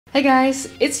Hey guys,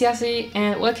 it's Jassy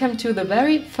and welcome to the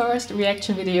very first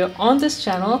reaction video on this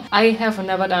channel. I have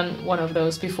never done one of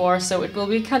those before, so it will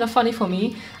be kind of funny for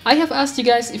me. I have asked you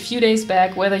guys a few days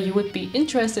back whether you would be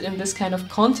interested in this kind of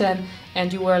content,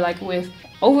 and you were like with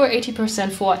over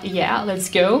 80% for yeah, let's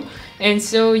go. And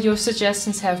so your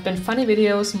suggestions have been funny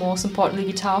videos, most importantly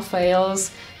guitar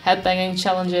fails, headbanging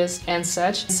challenges and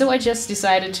such. So I just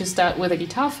decided to start with a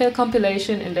guitar fail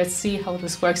compilation and let's see how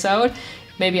this works out.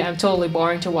 Maybe I'm totally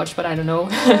boring to watch, but I don't know.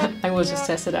 I will just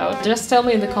test it out. Just tell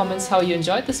me in the comments how you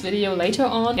enjoyed this video later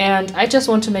on. And I just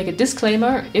want to make a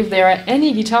disclaimer, if there are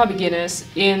any guitar beginners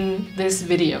in this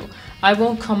video, I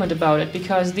won't comment about it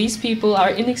because these people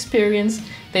are inexperienced,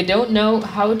 they don't know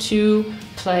how to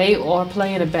play or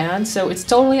play in a band, so it's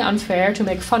totally unfair to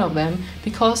make fun of them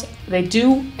because they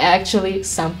do actually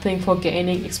something for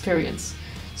gaining experience.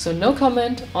 So no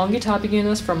comment on guitar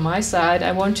beginners from my side.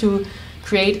 I want to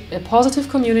create a positive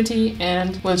community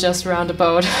and we'll just round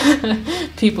about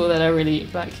people that are really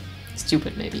like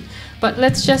stupid maybe. But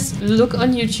let's just look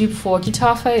on YouTube for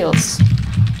guitar fails.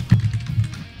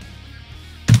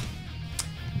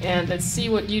 And let's see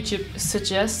what YouTube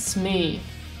suggests me.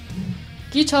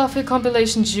 Guitar fail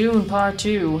compilation June part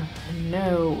 2.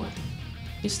 No.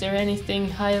 Is there anything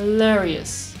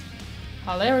hilarious?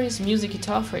 Hilarious music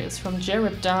guitar fails from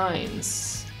Jared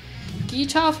Dines.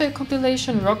 Guitar fail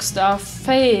compilation Rockstar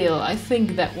fail. I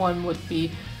think that one would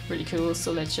be really cool,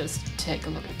 so let's just take a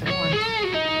look at that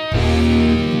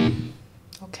one.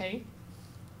 Okay.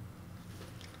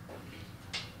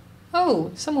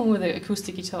 Oh, someone with an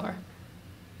acoustic guitar.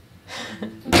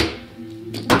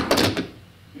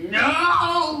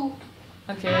 No!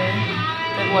 Okay,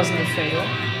 that wasn't a fail,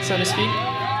 so to speak.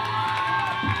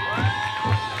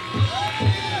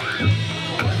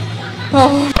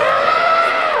 Oh.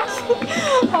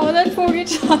 Oh, that poor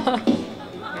guitar.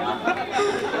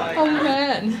 Oh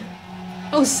man.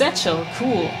 Oh, satchel,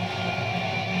 cool.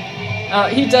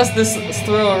 He does this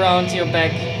throw around your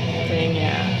back thing,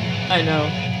 yeah. I know.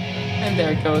 And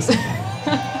there it goes.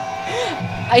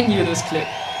 I knew this clip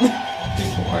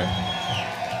before.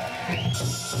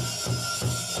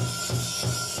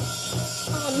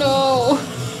 Oh no.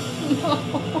 No.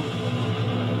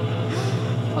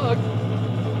 Oh,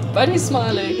 but he's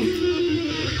smiling.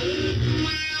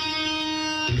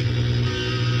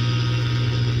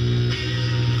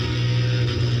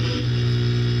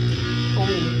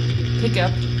 Pick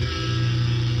up.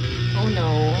 Oh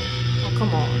no. Oh,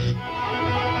 come on.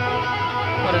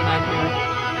 What a nightmare.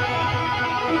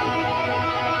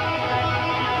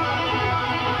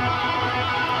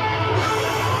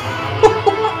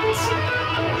 What?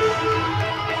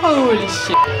 Holy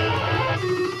shit.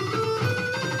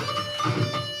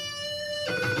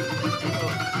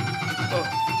 Oh.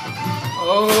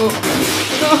 Oh.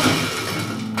 No.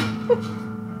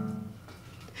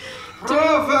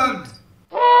 Proven!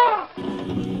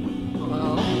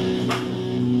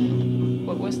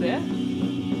 What was that?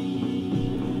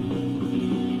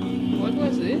 What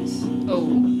was this? Oh.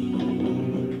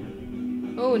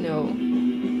 Oh no.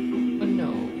 Oh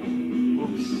no.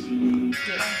 Oops.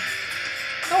 Yeah.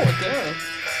 Oh, a girl.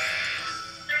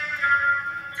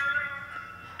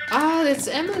 Ah, that's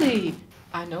Emily.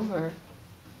 I know her.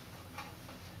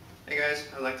 Hey guys,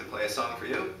 I'd like to play a song for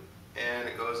you, and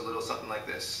it goes a little something like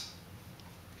this.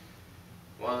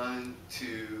 1,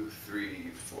 2,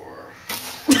 3, 4.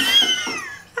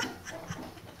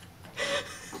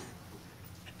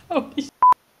 Holy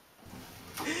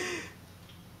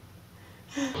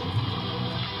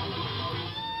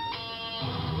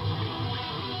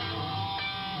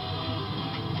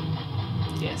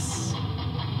yes.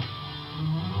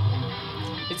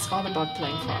 It's all about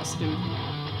playing fast, dude.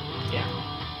 Yeah,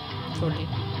 totally.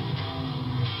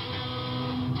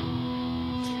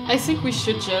 I think we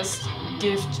should just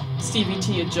give Stevie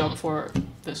T a job for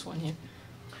this one here.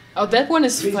 Oh, that one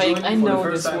is fake. I know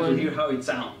this one. Hear how it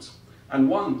sounds. And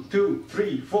 1, 2,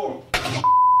 3, 4.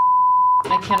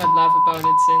 I cannot laugh about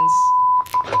it since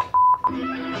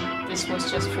this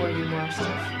was just for humor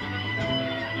stuff.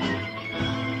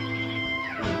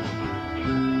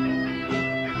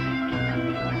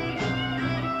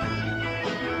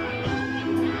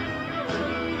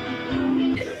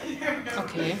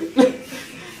 Okay.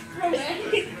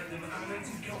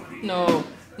 No,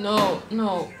 no,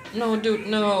 no, no, dude,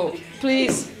 no,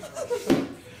 please.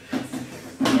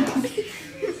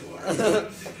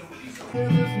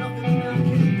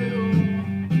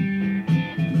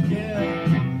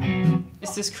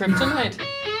 Is this kryptonite?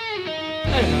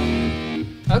 I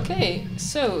don't know. Okay,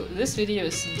 so this video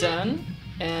is done,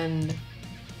 and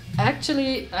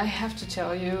actually I have to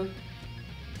tell you,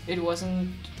 it wasn't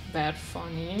that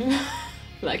funny.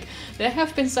 Like, there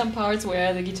have been some parts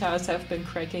where the guitars have been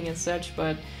cracking and such,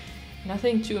 but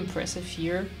nothing too impressive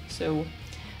here. So,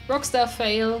 rockstar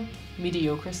fail,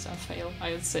 mediocre star fail,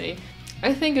 I would say.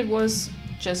 I think it was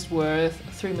just worth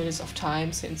 3 minutes of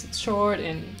time since it's short,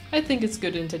 and I think it's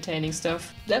good entertaining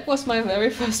stuff. That was my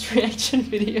very first reaction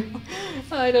video.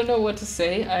 I don't know what to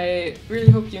say. I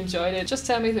really hope you enjoyed it. Just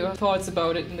tell me your thoughts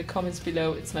about it in the comments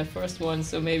below. It's my first one,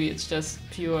 so maybe it's just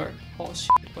pure horse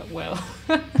shit, but well.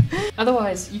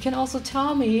 Otherwise, you can also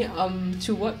tell me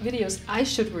to what videos I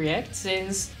should react,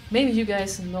 since maybe you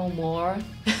guys know more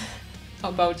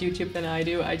about YouTube than I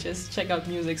do. I just check out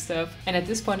music stuff. And at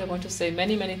this point I want to say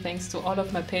many thanks to all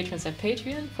of my patrons at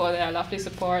Patreon for their lovely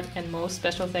support, and most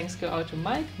special thanks go out to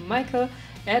Mike, Michael,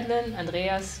 Edlin,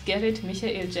 Andreas, Gerrit,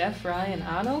 Michael, Jeff, Ryan,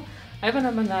 Arno, Ivan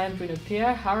number 9, Bruno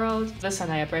Pierre, Harald, The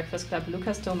Sanaya Breakfast Club,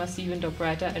 Lucas, Thomas, Steven,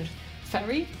 Dobrita, and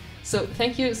Ferry. So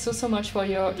thank you so much for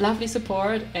your lovely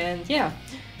support, and yeah,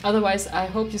 otherwise I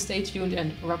hope you stay tuned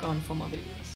and rock on for more videos.